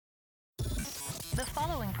The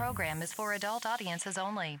following program is for adult audiences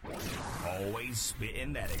only. Always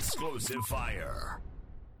spitting that explosive fire.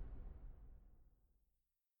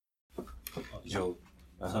 Joe.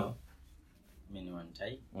 So, mimi one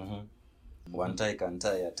tie. One tie can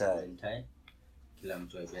tie a tie. One tie. Kila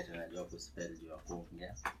mtu aibete anajua kuspell juu ya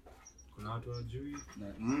kuongea. Kuna watu wajui.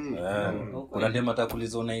 Kuna demo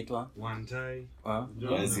atakuuliza unaitwa One tie.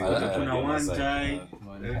 Kuna one tie.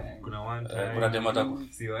 Kuna one tie. Kuna demo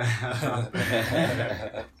atakuuliza.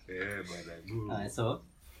 Bada. So,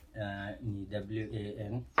 ni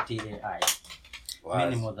WANTAI. Mimi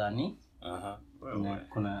ni modhani.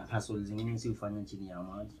 Kuna hustle zingine si ufanya chini ya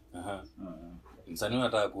maji. Msanii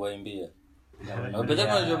unataka kuwaimbia. Unapenda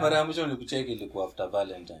kama mara ya mwisho nilikucheki ilikuwa after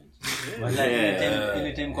Valentine.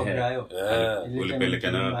 Ile time kwa Brayo.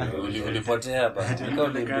 Ulipeleka na ulipotea bana. Nikao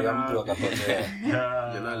uliambia mtu akapotea.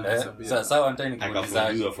 Sasa one time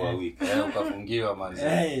nikuuliza for a week. Ukafungiwa manzi.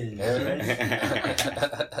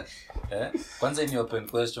 Kwanza ni open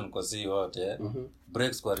question kwa si wote.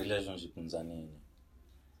 Breaks kwa relationship nza nini?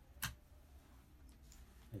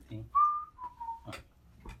 I think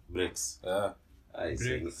breaks. I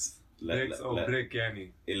breaks or break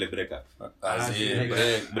yani ile break up.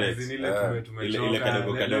 Break. Ile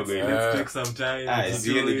kadogo let's take some time.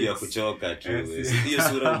 Sio ni ya kuchoka tu. Hiyo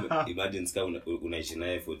sura imagine kama unaishi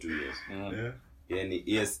naye for 2 years. Yani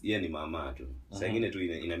yeye ni mama tu. Saa nyingine tu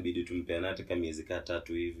inabidi tumpeane hata kama miezi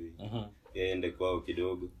 3 hivi. Yeye ende kwao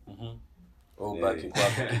kidogo. Baki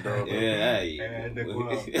kwako kidogo. Ende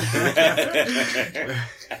kwao.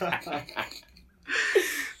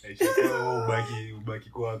 Ubaki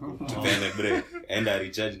kwako. Tupeane break. Enda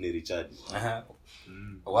recharge ni recharge.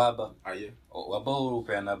 Waba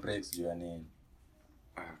upeana breaks juu ya nini?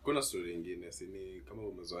 Kuna story nyingine sini kama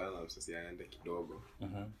umezoeana sasa yaende kidogo.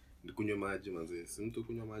 Nikunywa maji manze. Si mtu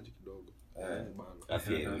kunywa maji kidogo. Bana.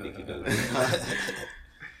 Afya ni kidogo.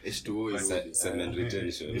 H2O is semen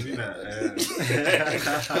retention.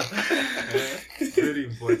 Very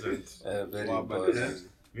important. Very important.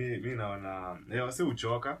 Mimi naona wasi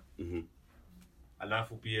uchoka.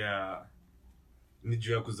 Alafu pia ni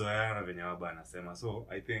juu ya kuzoeana venye baba anasema. So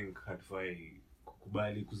I think hatufai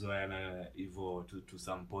kukubali kuzoeana hivyo to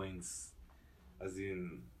some points, as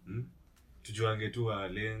in tujuange tu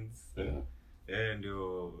lanes.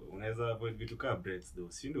 Ndio unaweza avoid vitu kama breaks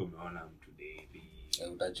though. Si ndio umeona mtu daily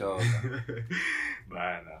utachoka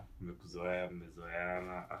bana,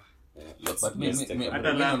 mmezoeana. But mimi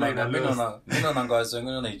naona ngawasi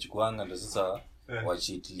wengine wanaichukuanga ndio sasa wa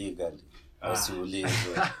cheat legally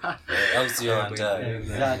wasiulizwe au sio hatari.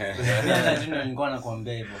 Exactly. Ndio nilikuwa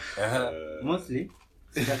nakwambia hivyo. Mostly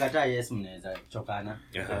sitakataa yes mnaweza chokana.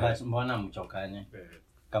 But mbona mchokane?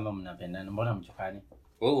 Kama mnapendana mbona mchokane?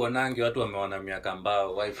 Wewe uonange watu wameona miaka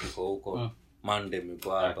mbao wife iko huko Monday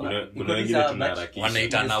mko hapa. Kuna wengine tunaharakisha.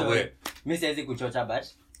 Wanaitana wewe. Mimi siwezi kuchocha but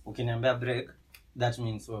ukiniambia break that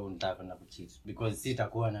means wewe unataka na kucheat because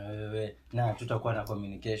sitakuwa na wewe na tutakuwa na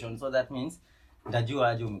communication, so that means ndajua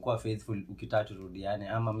aje umekuwa faithful ukitaka turudiane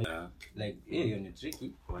ama like hiyo ni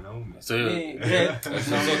tricky wanaume. So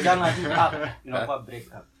kama tu inakuwa break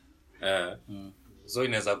up. So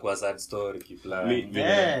inaweza kuwa sad story kiplan.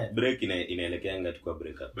 Break inaelekeanga tu kwa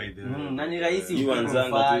break up. Na ni rahisi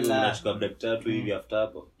kuanzanga tu unachukua break 3 hivi after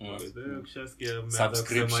hapo. Ukishasikia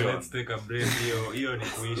subscription, let's take a break, hiyo ni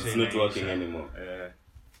kuisha. It's not working anymore.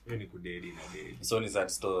 Hiyo ni kudedi na dedi. So ni sad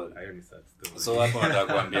story. Hiyo ni sad story. So hapo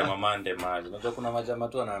nataka kuambia mamande maji. Unajua kuna majamaa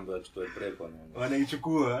tu anaambiwa chukue break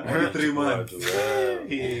wanaichukua 3 months.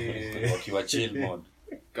 Wakiwa chill mode.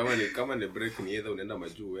 Kama ni break ni either unaenda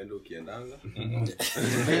majuu uende ukiendanga.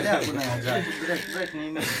 Bila kuna haja. Break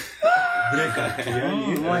nini? Break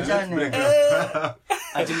yani mwachane.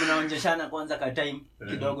 Ati mnaonjeshana kwanza ka time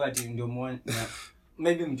kidogo ati ndio muone.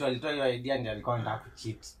 Maybe mtu alitoa hiyo idea ndio alikuwa anataka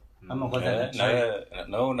kucheat. Ama kwanza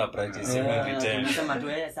na una practice everything. Unasema tu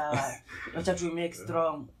sawa. Acha tu make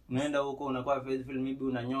strong. Unaenda huko unakuwa faithful, maybe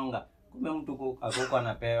unanyonga. Kumbe mtu akoko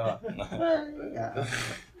anapewa.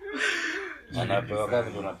 Anapewa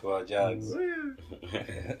kazi unapewa jugs.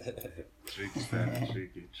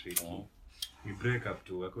 Tricky. Ni break up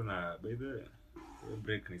tu hakuna by the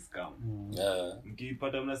break ni scam.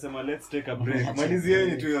 Mkipata mnasema let's take a break.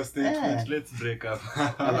 Malizieni tu your statement, let's break up.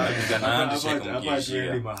 Hapa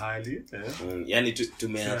tuende mahali. Yani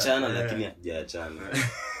tumeachana lakini hatujaachana.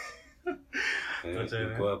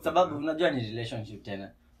 Sababu unajua ni relationship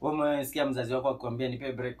tena. Wewe umesikia mzazi wako akwambia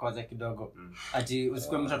nipe break kwanza kidogo. Ati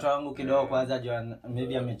usikue mtoto wangu kidogo kwanza jua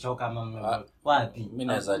maybe amechoka ama wapi. Mimi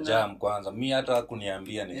naweza jam kwanza. Mimi hata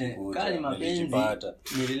kuniambia nikikuja nilijipata.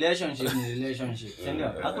 Ni relationship. Ndio?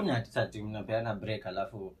 Hakuna ati mnapeana break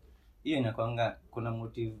alafu hiyo inakuanga kuna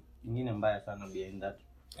motive nyingine mbaya sana behind that.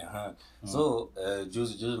 So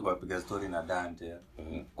juzi kwa piga story na Dante.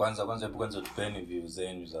 Kwanza tupeni views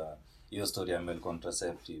zenu za hiyo story ya male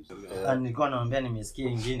contraceptives. Nilikuwa naambia nimesikia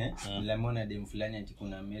nyingine nilimwona dem fulani ati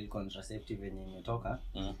kuna male contraceptive yenye imetoka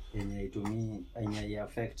yenye itumii yenye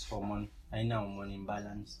affect hormone haina hormone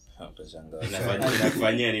imbalance. Utashangaa.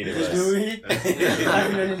 Inafanyia nini basi?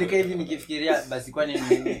 Ndio nilikaa hivi nikifikiria basi kwani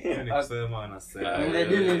nini? Kusema anasema.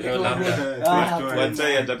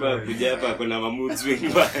 Wacha atakuwa kuja hapa kuna mood swing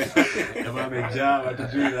mbaya. Kama amejaa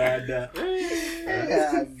watujui dada.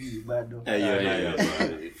 Bado. Ayo.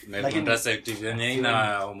 Na contraceptive yenye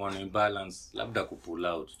ina hormone imbalance labda kupull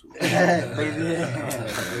out tu.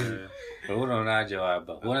 Unaonaje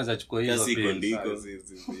hapa? Unaweza chukua hizo pills.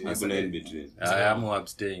 Hakuna in between. Amu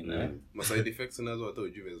abstain. Ma side effects nazo hata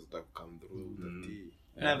ujue zitakam through the tea.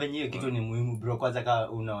 Na venye kitu ni muhimu bro, kwanza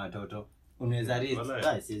kama una watoto unaweza risk,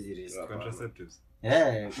 siwezi risk Contraceptives.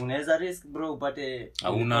 Unaweza risk bro upate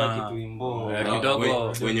hauna kitu imbo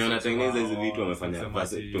kidogo. Wenye wanatengeneza hizo vitu wamefanya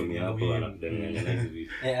vasectomy hapo wanadanganya hizo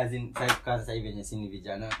vitu. As in sasa hivi yenye sini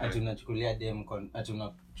vijana ati unachukulia dem ati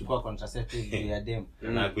unachukua contraceptive ya dem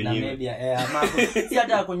na maybe si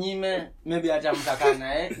hata kunyime, maybe hata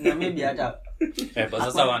mtakana na maybe hata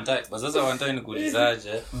sasa one time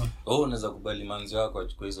nikuulizaje unaweza kubali manzi wako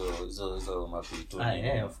achukue hizo mapitu?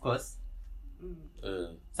 Of course.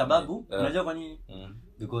 Sababu unajua kwa nini?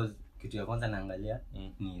 Because kitu ya kwanza naangalia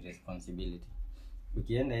ni responsibility.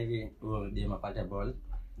 Ukienda hivi dem apate ball,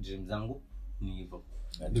 dream zangu ni hivyo.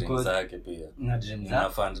 Because zake pia na dream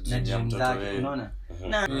zake unaona?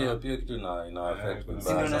 Na pia kitu ina affect kwa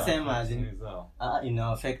sababu unasema ina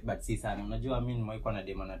affect but si sana. Unajua mimi nimekuwa na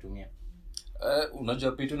dem anatumia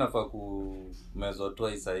unajua pitu nafaa kumezwa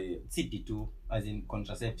twice hiyo. Si pitu as in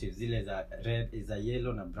contraceptives zile za red, za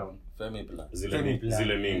yellow na brown. Femiplan. Zile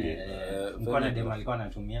mingi. Nilikuwa na dem alikuwa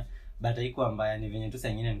anatumia but haikuwa mbaya, ni venye tu saa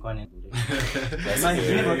nyingine nilikuwa ni but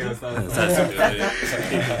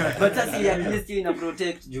sasa at least ina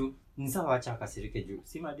protect juu ni sawa, acha kasirike juu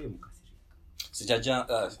si madem kasirike. Sijakata.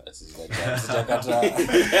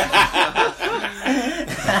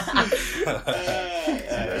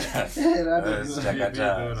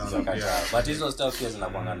 But hizo stuff pia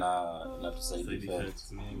zinakuanga na side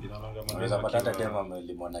effects. Unaweza pata tema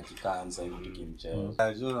melimona kikansa hivi tukimcheo.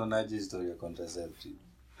 Unaonaje story ya contraceptive?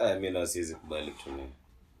 Mimi na siwezi kubali kutumia.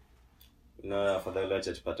 Na afadhali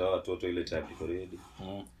acha tupate watoto ile type iko ready.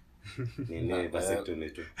 Nini vasectomy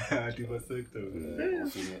tu. Ati vasectomy.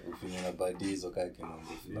 Ufinye na badizo kake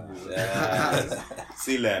mambo fulani.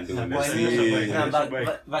 Sila ndio.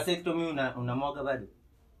 Vasectomy unamwaga bado?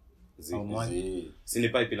 Si ni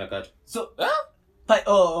pipe inakata. So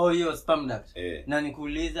hiyo sperm duct. Na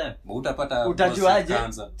nikuuliza utapata utajuaje?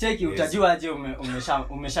 Cheki utajuaje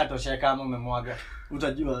umeshatosheka kama umemwaga?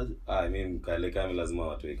 Utajuaje? Mimi kale kama lazima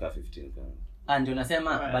watu weka 15 pounds. Ndio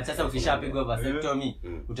nasema but sasa ukishapigwa vasectomy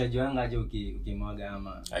utajuanga aje ukimwaga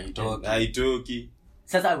ama haitoki.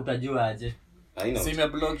 Sasa utajuaje? Sime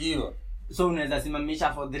blog hiyo. So unaweza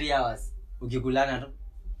simamisha for 3 hours ukikulana tu.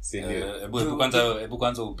 Hebu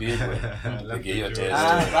kwanza upigwe. Pige hiyo test.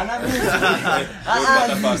 Bana mimi.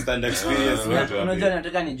 First hand experience wetu. Unajua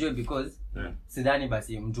nataka nijue because sidhani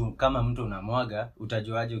basi mtu kama mtu unamwaga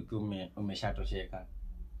utajuaje ukiwa umeshatosheka?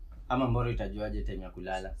 Ama mboro itajuaje time ya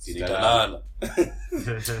kulala? Italala.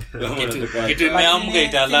 Kitu imeamka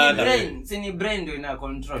italala. Si brain ndio ina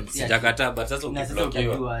control. Sijakataa but sasa ukiblokiwa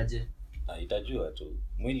utajuaje? Itajua tu.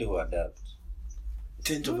 Mwili huadapt.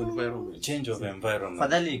 Change of environment.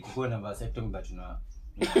 Fadhali kukuwa na vasectomy but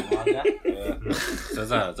tunamwaga.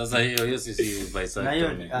 Sasa hiyo sisi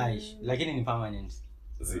vasectomy. Lakini ni permanent.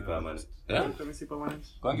 Si permanent. Si permanent.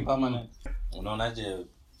 Kwangi permanent. Unaonaje?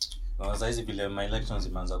 Sasa hizi vile my elections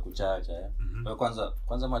imeanza kuchacha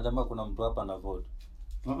kwanza majamba kuna mtu hapa na vote.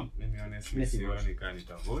 Mimi honestly sioni kama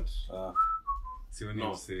nitavote. Sioni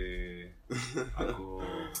ako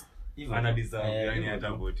ana deserve yani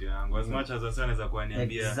hata vote yangu. As much as anaweza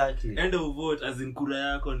kuaniambia end of vote as in kura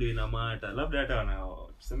yako ndio ina matter. Labda hata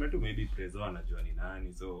tuseme tu maybe prezo anajua ni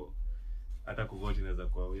nani, so hata kuvote inaweza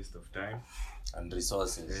kuwa waste of time and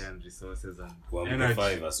resources. And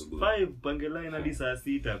 5 asubuhi. 5 pange line hadi saa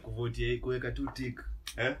 6 kuvote kuweka tu tick.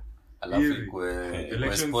 alafu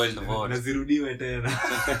ikwe spoiled vote nazirudiwe tena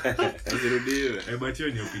but hiyo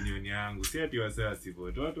ni opinion yangu, si ati wasema si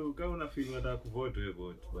vote. Watu kama una feel unataka kuvote wewe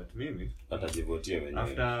vote, but mimi atajivotia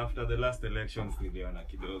wenyewe. After the last elections niliona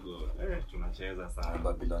kidogo tunacheza sana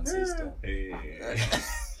Babylon system.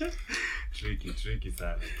 Tricky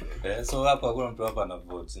sana. So hapa hakuna mtu hapa ana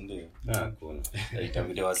vote ndio. Hakuna.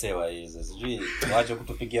 Itabidi wasewa hizo. Sijui waache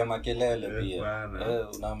kutupigia makelele pia.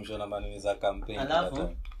 Unaamshwa na maneno za campaign.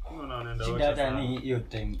 Alafu shida hata ni hiyo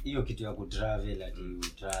time, hiyo kitu ya kutravel ati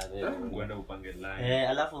travel kwenda upange line.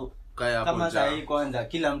 Alafu kama saa hii kwanza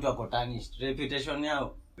kila mtu ako tarnished reputation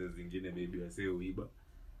yao. Zingine maybe wase uiba.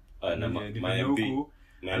 Na MP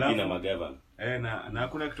na magavana. Na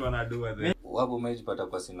hakuna kitu anadoa there. Wapo umejipata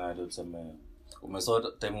kwa scenario tuseme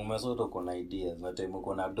umesota uko na ideas na time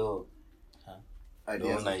uko na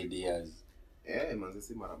ideas. Manzi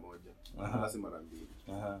si mara moja. Si mara mbili.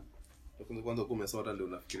 Kwanza kwa umesota ndio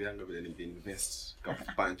unafikirianga vile ninge-invest kwa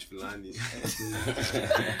punch fulani.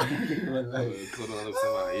 Kwa unaanza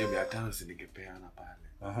kusema hiyo 500 si ningepeana pale.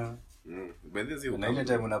 Bendezi na ile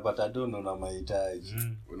time unapata dono na mahitaji.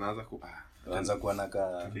 Unaanza kuwa na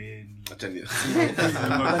acha ni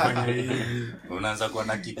unaanza kuwa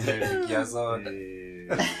na kicredit ya soda.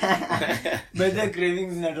 Bede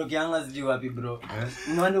cravings zinatokeanga sijui wapi bro.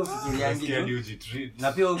 Unaenda ufikiriangi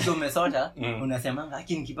na pia ukiwa umesota unasemanga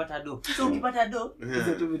aki nikipata do. So ukipata do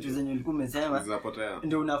hizo tu vitu zenye ulikuwa umesema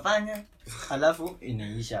ndio unafanya alafu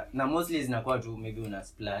inaisha. Na mostly zinakuwa tu maybe una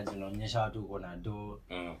splurge unaonyesha watu uko na do.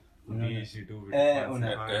 Uniishi tu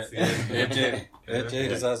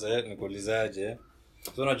sasa nikuulizaje?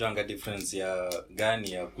 So unajuanga difference ya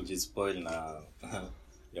gani ya kujispoil na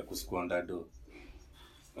ya kusquander do?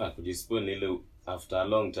 Kujispoil ni ile after a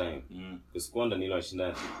long time. Kusquander ni ile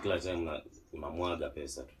washinda kila time unamwaga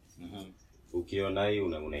pesa tu. Ukiona hii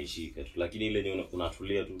unaishika tu, lakini ile yenye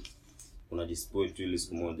unatulia tu unajispoil tu ile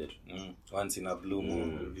siku moja tu. Once in a blue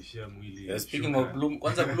moon rudishia mwili. Speaking of blue,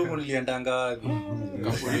 kwanza blue moon niliendanga wapi?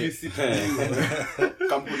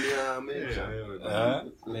 Kampuni ya Mecha.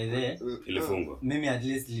 Bede ilifungwa. Mimi at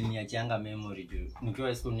least liniachianga memory juu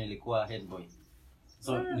nikiwa school nilikuwa head boy.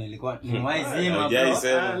 So nilikuwa ni waizima bro.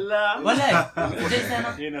 Wala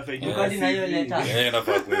ukadi na hiyo leta.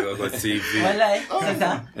 Inafaa kuiwa kwa CV. Wala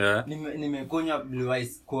sasa nimekunywa blue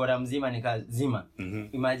ice kora mzima nikazima.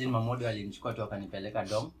 Imagine mamodo alinichukua tu akanipeleka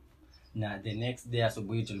dom. Na the next day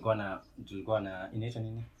asubuhi tulikuwa na inaitwa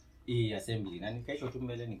nini? Hii assembly. Na nikaisha tu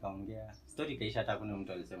mbele nikaongea. Story kaisha hata kuna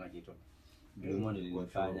mtu alisema kitu. Blue model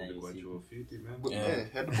ilinifanya hiyo.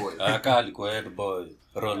 Head boy. Alikuwa head boy.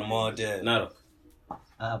 Role model. Narok.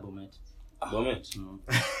 Bomet.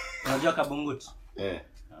 Unajua Kabungut?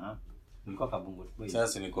 Nilikuwa Kabungut boy.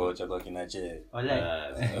 Sasa niko cha kwa kinache. Wala.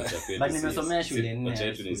 Bali nimesomea shule 4. Acha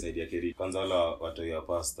yetu nisaidia keri. Kwanza wala watu ya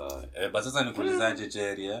pasta. Basi sasa nikuulizaje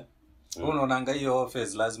Cherry unaonanga hiyo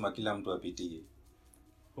office lazima kila mtu apitie.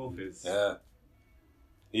 Office.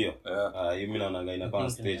 Hiyo. Mimi naona inakuwa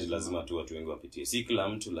stage lazima tu watu wengi wapitie. Si kila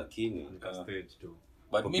mtu lakini stage tu.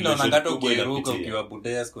 But mimi naona ngato ukiruka ukiwa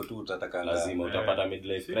Budesco tu utataka lazima utapata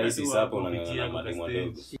midlife crisis hapo unangana mademo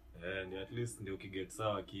wadogo. Ni at least ndio ukiget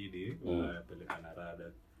sawa kidi unapeleka na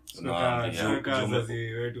rada. Kazi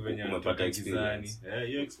wetu venye umepata experience.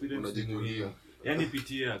 Hiyo experience unajijulia. Yaani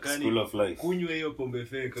pitia kunywa hiyo pombe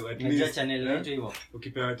fake at least channel yetu hivyo.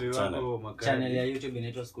 Ukipewa watu wako makali. Channel ya YouTube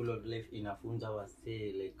inaitwa School of Life inafunza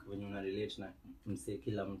wasee like when una relate na msee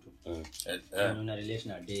kila mtu. When una relate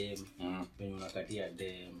na dem, when unakatia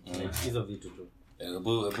dem, hizo vitu tu.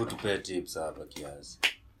 Hebu tupe tips hapa kiasi.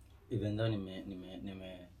 Even though nime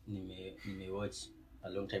watch a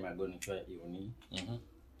long time ago nikiwa uni.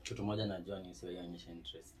 Kitu moja najua ni sionyesha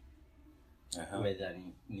interest. Whether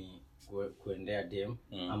ni kuendea dem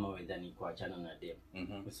ama whether ni kuachana na dem.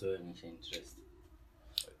 Usionyesha interest.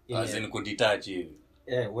 Azeni kudetach hivi.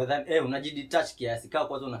 Whether unajidetach kiasi kama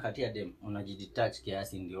kwanza unakatia dem, unajidetach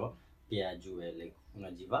kiasi ndio pia ajue like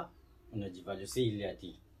unajivalue si ile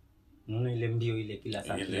ati. Unaona ile mbio ile kila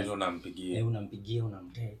saa. Ile unampigia. Unampigia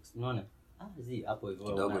unamtext. Unaona? Hapo hivyo.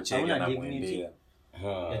 Kidogo cheki anamwambia.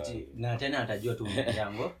 Ati na tena atajua tu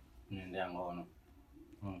unaendea ngono.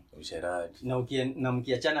 Usherati. Na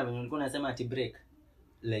mkiachana venye ulikuwa unasema ati break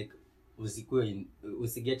like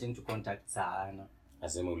usiget into contact sana.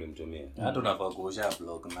 Asema ulimtumia. Hata unafaa kuosha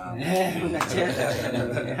block na.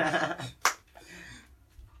 Unacheza.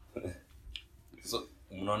 So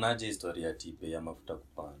mnaonaje historia ya tipe ya mafuta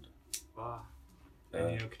kupanda?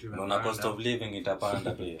 Kitu na cost of living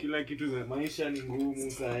itapanda pia. Kila kitu maisha ni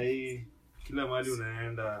ngumu saa hii. Kila mahali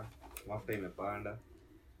unaenda mafuta imepanda.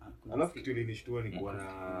 Alafu kitu ilinishtua ni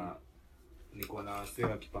kuona wasee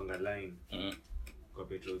wakipanga line kwa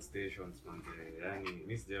petrol stations manze. Yaani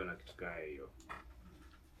mimi sijaona kitu kama hiyo.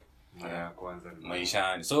 Ya kwanza ni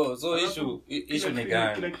maishani. So issue ni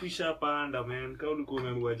gani? Kila kitu ishapanda man. Kama ulikuwa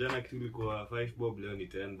umeambiwa jana kitu ilikuwa 5 bob, leo ni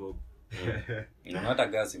 10 bob. Hata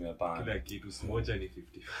gas imepanda. Kila kitu smocha ni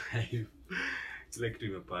 55. Kila kitu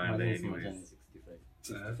imepanda anyways.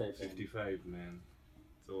 55 man.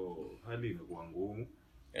 So hali imekuwa ngumu.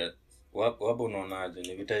 Wapo unaonaje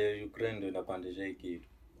ni vita ya Ukraine ndio inapandisha hii kitu?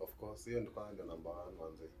 Of course hiyo ndio kwanza number 1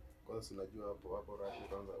 manze. Kwanza unajua hapo Russia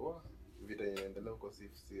kwanza vita inaendelea huko si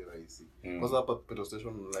rahisi. Kwanza hapa petrol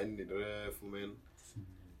station line ni refu man.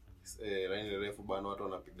 Line ni refu bana, watu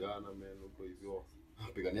wanapigana man huko hivyo.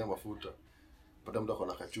 Wanapigania mafuta. Pata mtu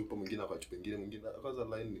akona kachupa, mwingine akachupa mwingine. Kwanza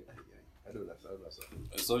line ni hadi unasahau.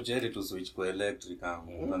 So jerry to switch kwa electric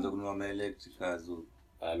hapo. Unaanza kununua electric kazo.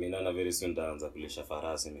 Mimi naona very soon nitaanza kulisha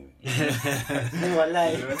farasi mimi.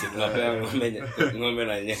 Wallahi. Tunapea ng'ombe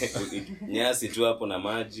na nyasi tu hapo na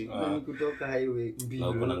maji. Kutoka highway mbili. Na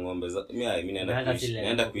uko na ng'ombe za mimi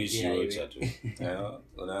naenda kuishi Ocha tu.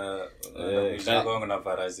 Una kwa na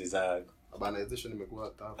farasi zako. Urbanization imekuwa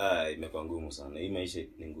tough. Imekuwa ngumu sana. Hii maisha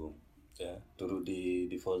ni ngumu. Turudi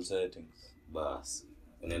default settings. Bas.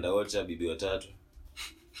 Unaenda Ocha bibi watatu.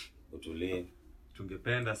 Utulie.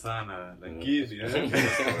 Tungependa sana lakini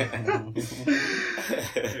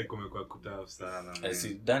kumekuwa kutafu sana.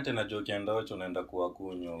 Si Dante na Joki Andocho unaenda kuwa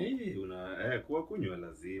kunywa. Kuwa kunywa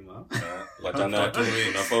lazima. Watafta 2 weeks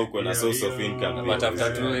unafaa uko na source of income. But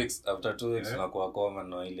after 2 weeks unakuwa koma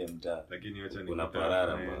na ile mtaa. Lakini acha kuna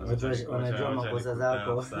parara bwana. Wanajua makosa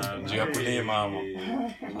zako. Ndio kulima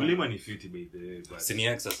kulima ni fit by the way. Si ni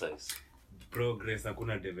exercise. Progress,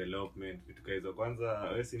 hakuna development vitu kaizo. Kwanza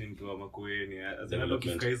wewe si ni mtu wa Makueni, azina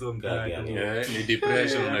hizo mtaki ni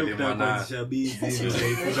depression unademana shabizi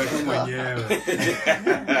unaifuta tu mwenyewe.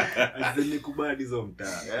 Azini kubadi hizo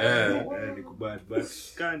mtaa ni kubadi. But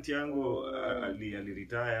can't yangu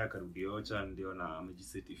aliretire akarudi Ocha, ndio na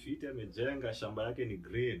amejicertificate, amejenga shamba yake ni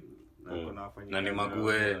green na kuna wafanya na ni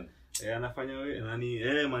Makueni anafanya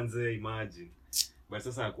nani manze imagine. But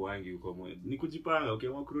sasa hakuangi huko ni kujipanga.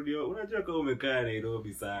 Ukiamua kurudi, unajua kama umekaa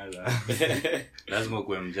Nairobi sana lazima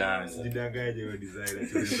kuwe mjanja. Sijidangaje wewe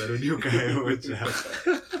designer, tunarudi ukae Ocha.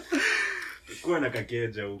 Kuwa na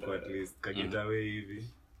kakeja huko at least kagetawe hivi.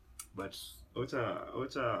 But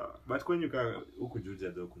Ocha but kwenye huko Juja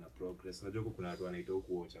ndio kuna progress. Unajua kuna watu wanaita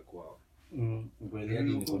huko Ocha kwao. Kweli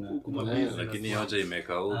hadi kuna lakini Ocha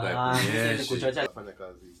imekauka kunyesha kufanya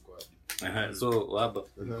kazi kwa. So waba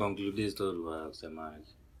conclude story wa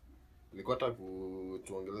kusemaje? Nilikuwa nataka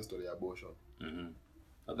tuongelee story ya abortion.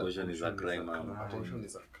 Abortion is a crime. Abortion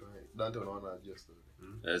is a crime. Dante unaona hiyo story.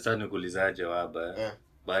 Sasa nikuulizaje waba?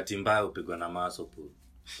 Bahati mbaya upigwa na masopo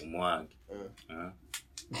umwagi.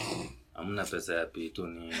 Hamna pesa ya pitu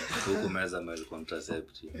ni huko meza male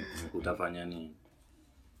contraceptive. Utafanya nini?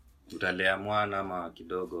 Utalea mwana ama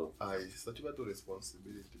kidogo? Such a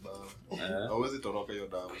responsibility bana. Hauwezi toroka hiyo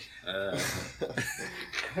damu.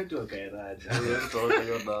 Hata kairaja. Toroka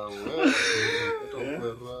hiyo damu.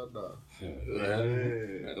 Toroka.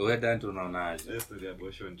 Wewe Dante unaonaje? Story ya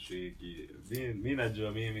abortion tricky. Mimi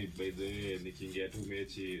najua mimi by the way nikiingia tu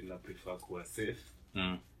mechi na prefer kuwa safe.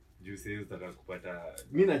 Juu sasa nataka kupata.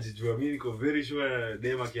 Mimi najijua mimi niko very sure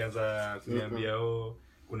dem akianza kuniambia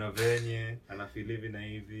kuna venye anafeel hivi na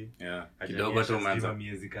hivi. Kidogo tu umeanza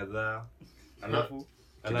miezi kadhaa.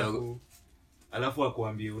 Alafu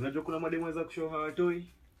akwambie unajua kuna mademu waweza kushow hawatoi.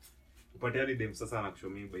 Upate hadi dem sasa anakushow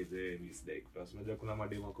mimi by the way miss like plus unajua kuna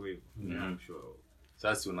mademu wako hivyo. Anakushow.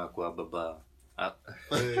 Sasa unakuwa baba.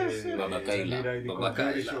 Baba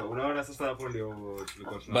Kaila. Unaona sasa hapo ndio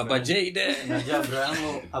tulikuwa tunasema. Baba Jade. Unajua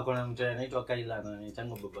Abraham akona mtu anaitwa Kaila na anaitwa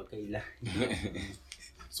Baba Kaila.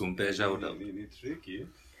 Sumpesha uta. Ni tricky.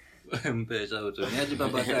 Mpesha uta. Niaje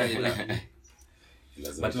Baba Kaila.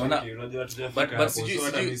 But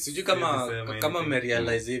sijui kama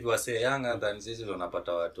mmerealize hivi wase younger than sisi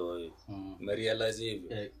tunapata watu. Mmerealize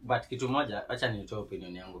hivi. But kitu moja acha nitoe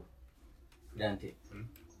opinion yangu. Dante.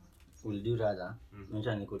 Will do rather.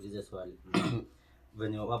 Acha nikuulize swali.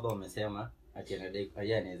 Venye baba umesema ati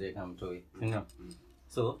anaweza kama mtoi.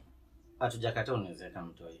 So hatujakataa unaweza kama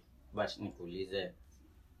mtoi. But nikuulize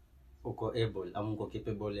uko able au uko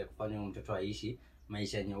capable ya kufanya mtoto aishi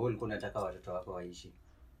maisha yenye wewe ulikuwa unataka watoto wako waishi.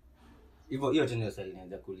 Hivyo hiyo tu ndio swali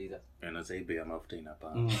naweza kuuliza. Na sasa hivi ya mafuta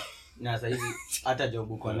inapanda. Na sasa hivi hata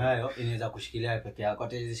job uko nayo inaweza kushikilia peke yako,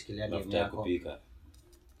 hata hizi shikilia mafuta ya kupika.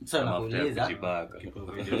 Sasa nakuuliza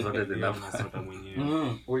zote zinafata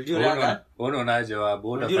mwenyewe. Ulijua unaonaje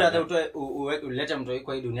wabu? Unajua hata ulete mtu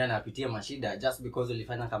kwa hii dunia na apitie mashida just because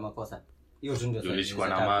ulifanya kama kosa. hiyo tu ndio tulishikwa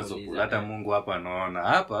na mazo hata Mungu hapa anaona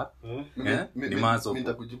hapa ni mazo. Mimi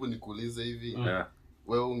nitakujibu nikuulize hivi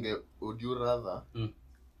wewe would you rather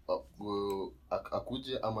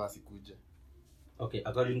akuje ama asikuje? Okay,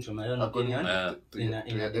 according to my own opinion,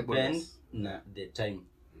 ina depend na the time.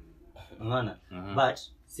 Unaona? But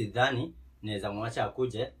sidhani naweza mwacha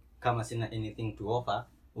akuje kama sina anything to offer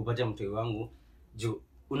upate mtoi wangu juu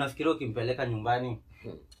unafikiria ukimpeleka nyumbani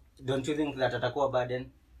don't you think that atakuwa burden?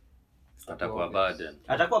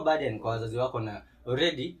 Atakuwa burden kwa wazazi wako na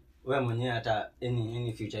already wewe mwenyewe hata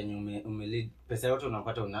any future umelead pesa yote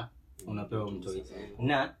unapata unapewa mtoi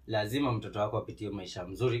na lazima mtoto wako apitie maisha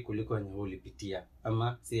mzuri kuliko yenye ulipitia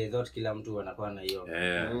ama si thought kila mtu anakuwa na hiyo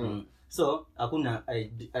so hakuna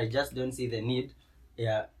I just don't see the need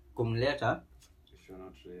ya kumleta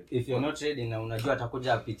if you're not ready na unajua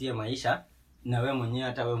atakuja apitie maisha na wewe mwenyewe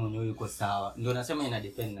hata wewe mwenyewe uko sawa ndio nasema ina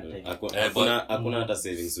depend na time. Hakuna hata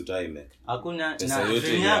savings utai hakuna na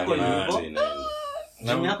dream yako ni hivyo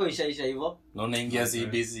dream yako ishaisha hivyo na unaingia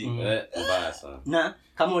CBC mbaya sana na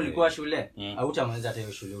kama ulikuwa shule hautamaliza hata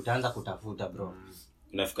hiyo shule utaanza kutafuta bro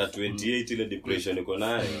unafika 28 ile depression uko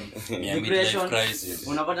nayo depression crisis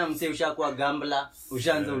unapata msee ushakuwa gambler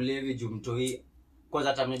ushaanza ulevi juu mtoi kwanza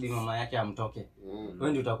hata maybe mama yake amtoke wewe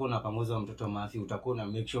ndio utakuwa unapanguza mtoto mafi utakuwa na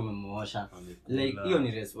make sure umemuosha like hiyo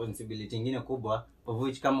ni responsibility nyingine kubwa of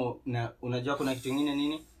which kama unajua kuna kitu kingine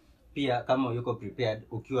nini pia kama yuko prepared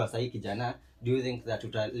ukiwa sahi kijana do you think that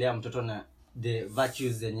utalea mtoto na the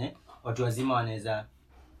virtues zenye watu wazima wanaweza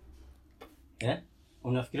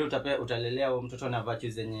unafikiria utalelea huyo mtoto na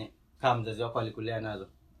virtues zenye kama mzazi wako alikulea nazo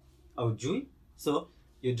au jui so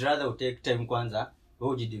you'd rather take time kwanza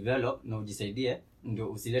wewe ujidevelop na ujisaidie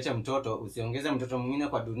ndio usilete mtoto usiongeze mtoto mwingine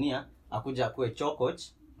kwa dunia akuja akue chokoch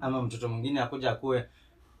ama mtoto mwingine akuja akue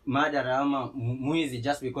madara ama mwizi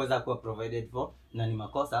just because akuwa provided for na ni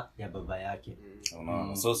makosa ya baba yake.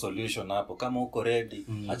 So solution hapo kama uko ready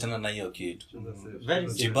achana na hiyo kitu.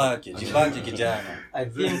 Jibaki kijana. I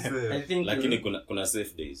think lakini kuna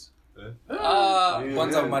safe days.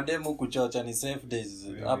 Kwanza mademu kuchocha ni safe days.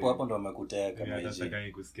 Hapo ndo wamekuteka maisha. Nataka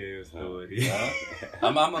nikusikie hiyo story.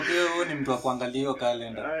 Ama wewe ni mtu wa kuangalia hiyo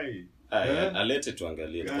calendar. Alete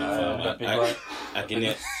tuangalie.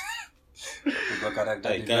 Lakini kwa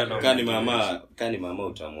character kani mama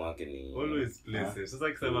utamu wake ni always place. Sasa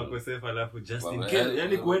akisema kwa safe alafu just in case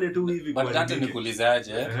yani kuende tu hivi kwa hata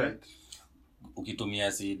nikuulizaje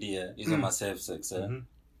ukitumia CD hizo ma safe sex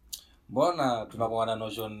mbona tunakuwa na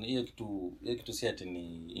notion hiyo kitu si ati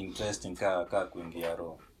ni interesting ka kuingia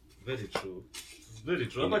roho. Very true.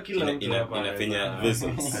 Hapa kila mtu hapa inafanya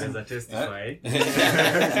vessels anaweza testify.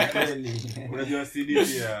 Unajua CD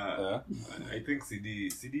pia I think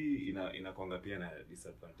CD inakuanga pia na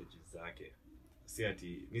disadvantages zake. Si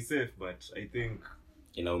ati ni safe but I think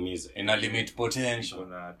inaumiza. Ina limit potential.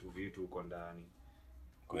 Kuna tu vitu uko ndani.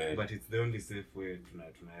 Kweli. But it's the only safe way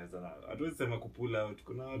tunaweza. Hatuwezi sema kupull out.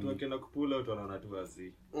 Kuna watu wakienda kupull out wanaona tu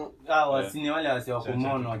asi. Wasini wale wasi wa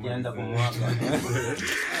kumono wakianza kumwaga.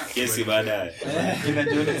 Kesi baadaye.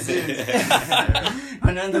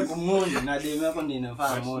 Wanaanza kumono na demu yako ndio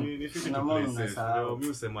inafaa mono. Na mono na sawa.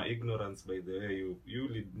 Mimi usema ignorance by the way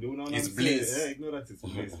you unaona is bliss. Ignorance is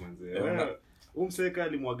bliss manze. Umseka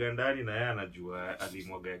alimwaga ndani na yeye anajua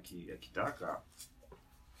alimwaga akitaka.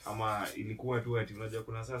 Ama ilikuwa tu ati unajua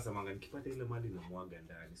kuna sasa manga nikipata ile mali na mwaga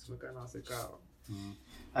ndani simekana wasekao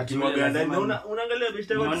ati mwaga ndani unaangalia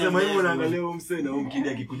beshta wao sema hivyo unaangalia huyo msee na ukidi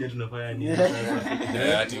akikuja tunafanya nini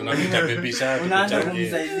sasa ati unapita bebisha unaanza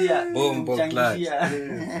kumsaidia bombo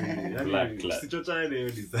black sichocha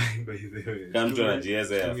ile design by the way kama mtu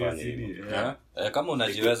anajiweza yafanye hivyo kama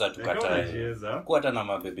unajiweza tukatae kwa hata na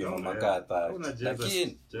mabebi mama kadha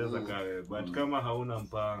lakini cheza kawe but kama hauna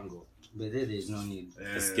mpango but there is no need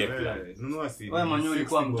escape plan. Nunua CD. Wewe mwenyewe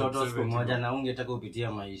ulikuwa mtoto siku moja na ungetaka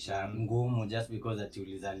kupitia maisha ngumu just because ati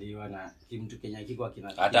ulizaliwa na mtu Kenya kiko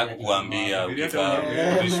kinataka hata kukuambia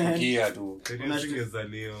ukishukia tu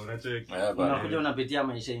unashingezaliwa unacheki unakuja unapitia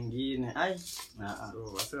maisha mengine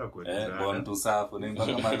so wasema kwetu born to suffer ni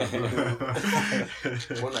mpaka mara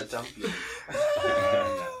bona champion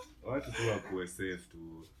watu tu wakuwe safe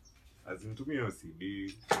tu azimtumie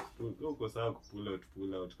OCD uko sawa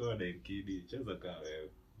pull out kwa dai kidi cheza kaa wewe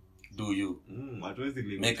do you hatuwezi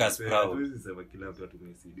make us proud hatuwezi sema kila mtu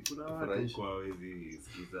atumie CD kuna watu kwa hawezi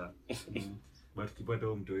sikiza but ukipata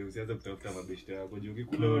huyo mtu usianze kutafuta mabeshte yako juu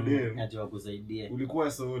ukikula odem ati wakusaidie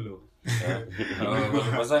ulikuwa solo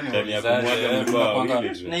kwanza ni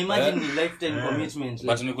na imagine ni lifetime commitment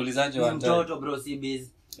but nikuulizaje one time mtoto bro si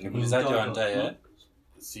busy nikuulizaje one time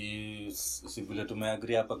si vile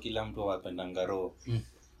tumeagree hapa kila mtu anapenda ngaro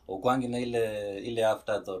ukwangi na ile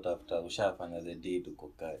afterthought after ushafanya the deed uko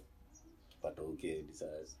kai pato okay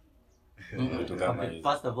sasa.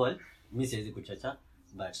 First of all, mimi siwezi kuchacha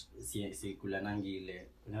but si kulanangi ile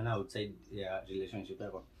unaona outside ya relationship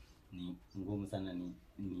yako ni ngumu sana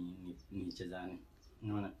ni chezane.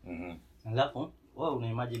 Unaona? Alafu wewe una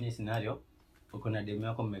imagine scenario uko na demu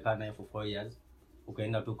yako mmekaa naye for 4 years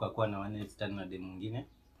ukaenda tu ukakuwa na one night stand na demu mwingine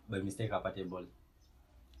by mistake apate ball.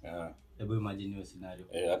 Hebu imagine hiyo scenario.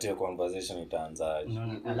 Hata hiyo conversation itaanzaje?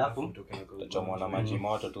 Alafu tutachomwa maji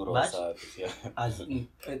moto tu roho safi.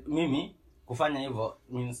 Mimi kufanya hivyo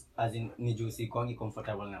means as in ni juu si kwangi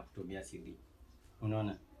comfortable na kutumia CD.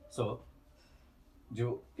 Unaona? So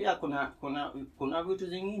juu pia kuna vitu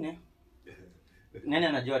zingine. Nani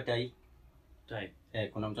anajua tai?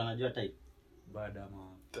 Kuna mtu anajua tai? Baada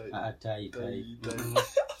ma tai.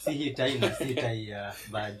 Si hii tai na si tai ya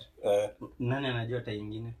bad. Nani anajua tai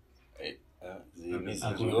nyingine?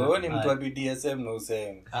 Wewe ni mtu wa BDSM na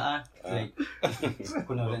useme. Like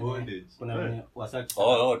kuna wenye wasaki.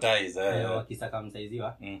 Ties wakisaka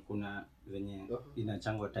msaiziwa kuna wenye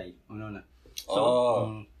inachangwa tai. Unaona?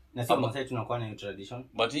 Na sio msaizi tunakuwa na tradition.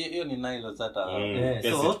 But hiyo ni nailo sasa.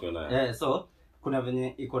 So kuna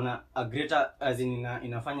venye iko na a greater as in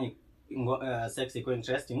inafanya sex iko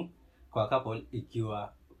interesting kwa couple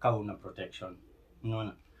ikiwa kama una protection.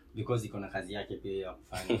 Unaona? Because iko na kazi yake pia ya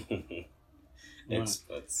kufanya.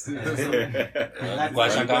 Experts. Kwa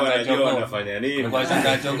shanga chogo wanafanya nini? Kwa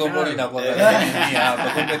shanga chogo bora inakuwa nini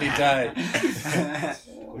hapa kumbe ni tai.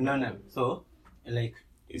 Unaona? So like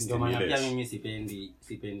ndio maana pia mimi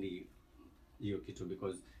sipendi hiyo kitu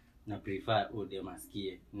because na prefer ode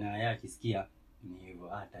masikie na yeye akisikia ni hivyo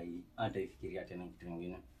hata ifikiria tena kitu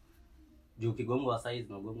kingine. Juu kigongo wa size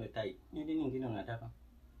na gongo tai. Nini nyingine unataka?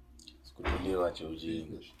 Sikutuliwa cha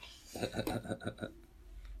ujinga.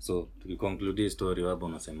 So, tukiconclude story wapo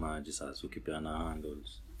unasemaje sasa ukipeana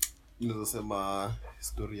handles? Naweza sema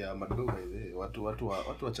story ya mado by the watu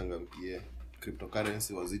wachangamkie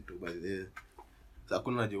cryptocurrency wazito by the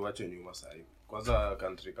hakuna jiwacho nyuma sasa hivi. Kwanza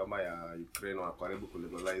country kama ya Ukraine wa karibu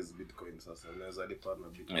kulegalize Bitcoin sasa unaweza lipa na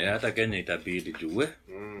Bitcoin. Hata Kenya itabidi tu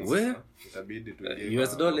we itabidi tu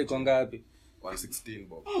US dollar iko ngapi? 116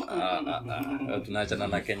 bob. Tunaachana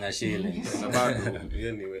na Kenya shilling. Sababu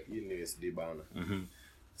hiyo ni USD bana.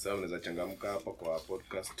 Sasa unaweza changamka hapa kwa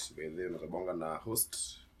podcast by the unabonga na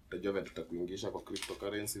host utajua tutakuingisha kwa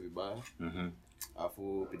cryptocurrency vibaya.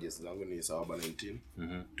 Alafu pages zangu ni sawaba19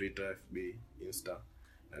 Twitter, FB, Insta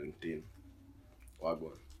na LinkedIn.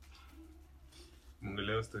 Wagwan.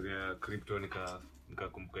 Mungeleo story ya crypto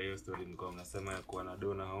nikakumbuka hiyo story nilikuwa nasema ya kuwa na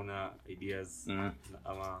dona hauna ideas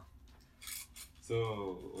ama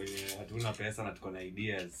so wenye hatuna pesa na tuko na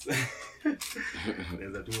ideas.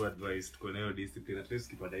 Naweza tu advice tuko na hiyo discipline at least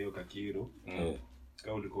kipata hiyo kakiro.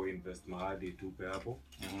 Kama ulikuwa invest mahali tupe hapo.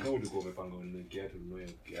 Kama ulikuwa umepanga ununue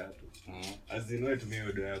kiatu. Azinwe tumie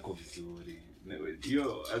odo yako vizuri.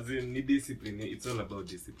 Hiyo ni discipline, it's all about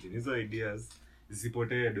discipline. Hizo ideas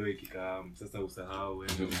zisipotee do ikikaa sasa usahau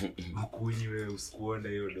wewe ukunywe usikuonda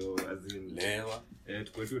hiyo do lewa.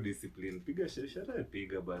 Tukue tu discipline. Piga share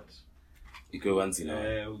piga but iko once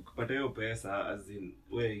ina ukipata hiyo pesa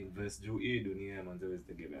we invest juu hii dunia manze wewe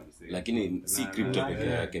tegemea msee. Lakini si crypto pekee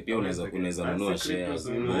yake pia unaweza nunua shares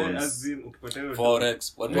ukipata hiyo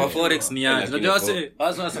forex. Watu wa forex ni aje? Unajua wase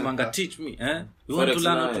wasemanga teach me you want to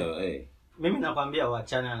learn. Mimi nakwambia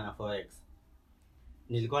waachana na forex.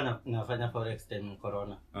 Nilikuwa nafanya forex time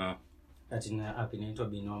corona. Ati na app inaitwa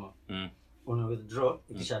Binomo. Una withdraw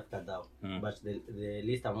ikishafika dhao. But the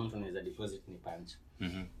least amount unaweza deposit ni punch.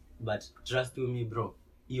 But trust me bro,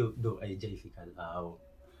 hiyo do haijaifika dhao.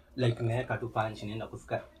 Like naeka tu punch inaenda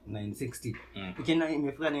kufika 960. Ikienda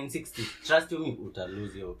imefika 960, trust me uta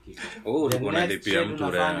lose your kitu. Unalipia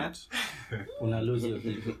mtu rent. Una lose your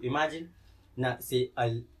kitu. Imagine na si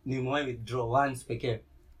nimewahi withdraw once pekee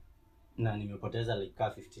na nimepoteza like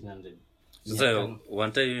 1500. Sasa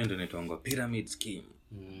one time hiyo ndio inaitwa pyramid scheme.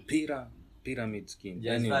 Pyramid scheme.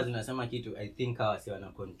 Yani nasema kitu I think hawa si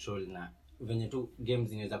wana control na venye tu games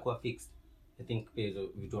zinaweza kuwa fixed. I think hizo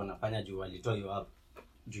vitu wanafanya juu walitoa hiyo app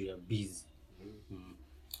juu ya busy.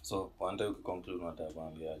 So one time ukiconclude unataka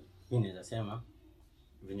kuambia aje? Mimi naweza sema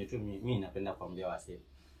venye tu mimi napenda kuambia wase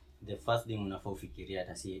the first thing unafaa ufikiria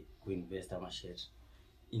hata si kuinvest ama share.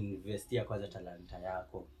 Investia kwanza talanta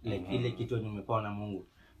yako. Like ile kitu umepewa na Mungu.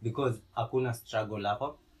 Because hakuna struggle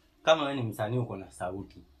hapo. Kama wewe ni msanii uko na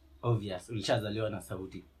sauti, obvious ulishazaliwa na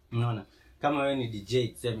sauti. Unaona? Kama wewe ni DJ,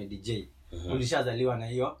 tuseme DJ, ulishazaliwa na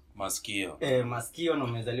hiyo masikio. Masikio na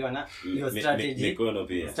umezaliwa na hiyo mikono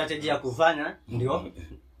pia. Strategy ya kufanya ndio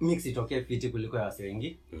mix itokee fiti kuliko ya wase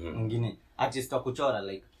wengi. Mwingine artist wa kuchora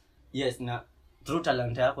like yes, na through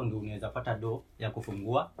talent yako ndio unaweza pata do ya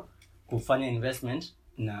kufanya investment,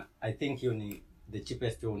 na I think hiyo ni the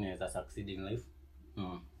cheapest way unaweza succeed in life.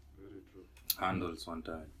 Very true. Handles one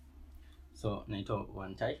time. So naitwa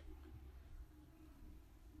Wantai.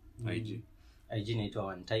 IG naitwa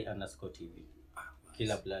Wantai_TV.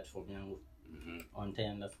 Kila platform yangu.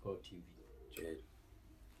 Wantai_TV.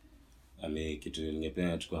 Ami kitu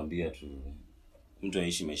ningependa tukwambia tu, mtu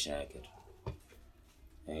aishi maisha yake tu.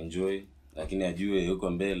 Enjoy, lakini ajue yuko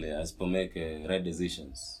mbele asipomake right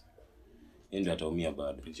decisions. Ndio ataumia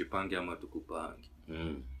bado. Jipange ama tukupange.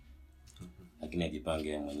 Lakini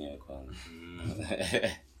ajipange mwenyewe kwanza.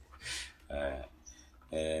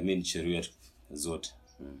 Mimi ni Cheruiyot zote.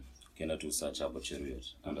 Ukienda tu search hapo Cheruiyot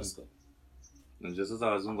 _ Ndio sasa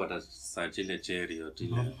wazungu watasearch ile Cheruiyot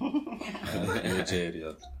ile.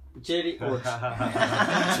 Cheruiyot. Cheruiyot.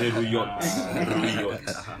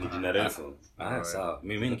 Ni jina refu. Sawa.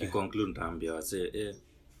 Mimi nikiconclude nitaambia wase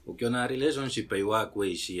ukiona relationship haiwork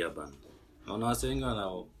wewe ishia bana. Naona wase wengi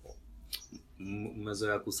wana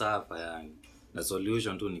mmezoea kusafa yani. Na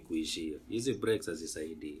solution tu ni kuishia. Hizi breaks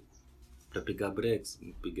hazisaidii. Utapiga breaks,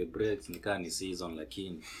 mpige breaks nikaa ni season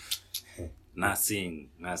lakini nothing.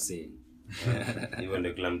 Hivyo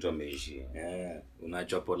ndio kila mtu ameishi.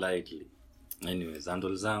 Unachwa politely. Anyways,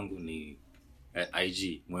 handle zangu ni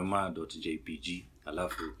IG mwema.jpg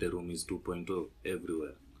alafu the Roomies 2.0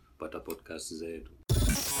 everywhere. Pata podcast zetu.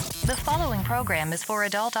 The following program is for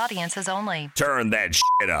adult audiences only. Turn that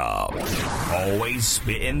shit up. Always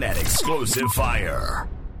spitting that explosive fire.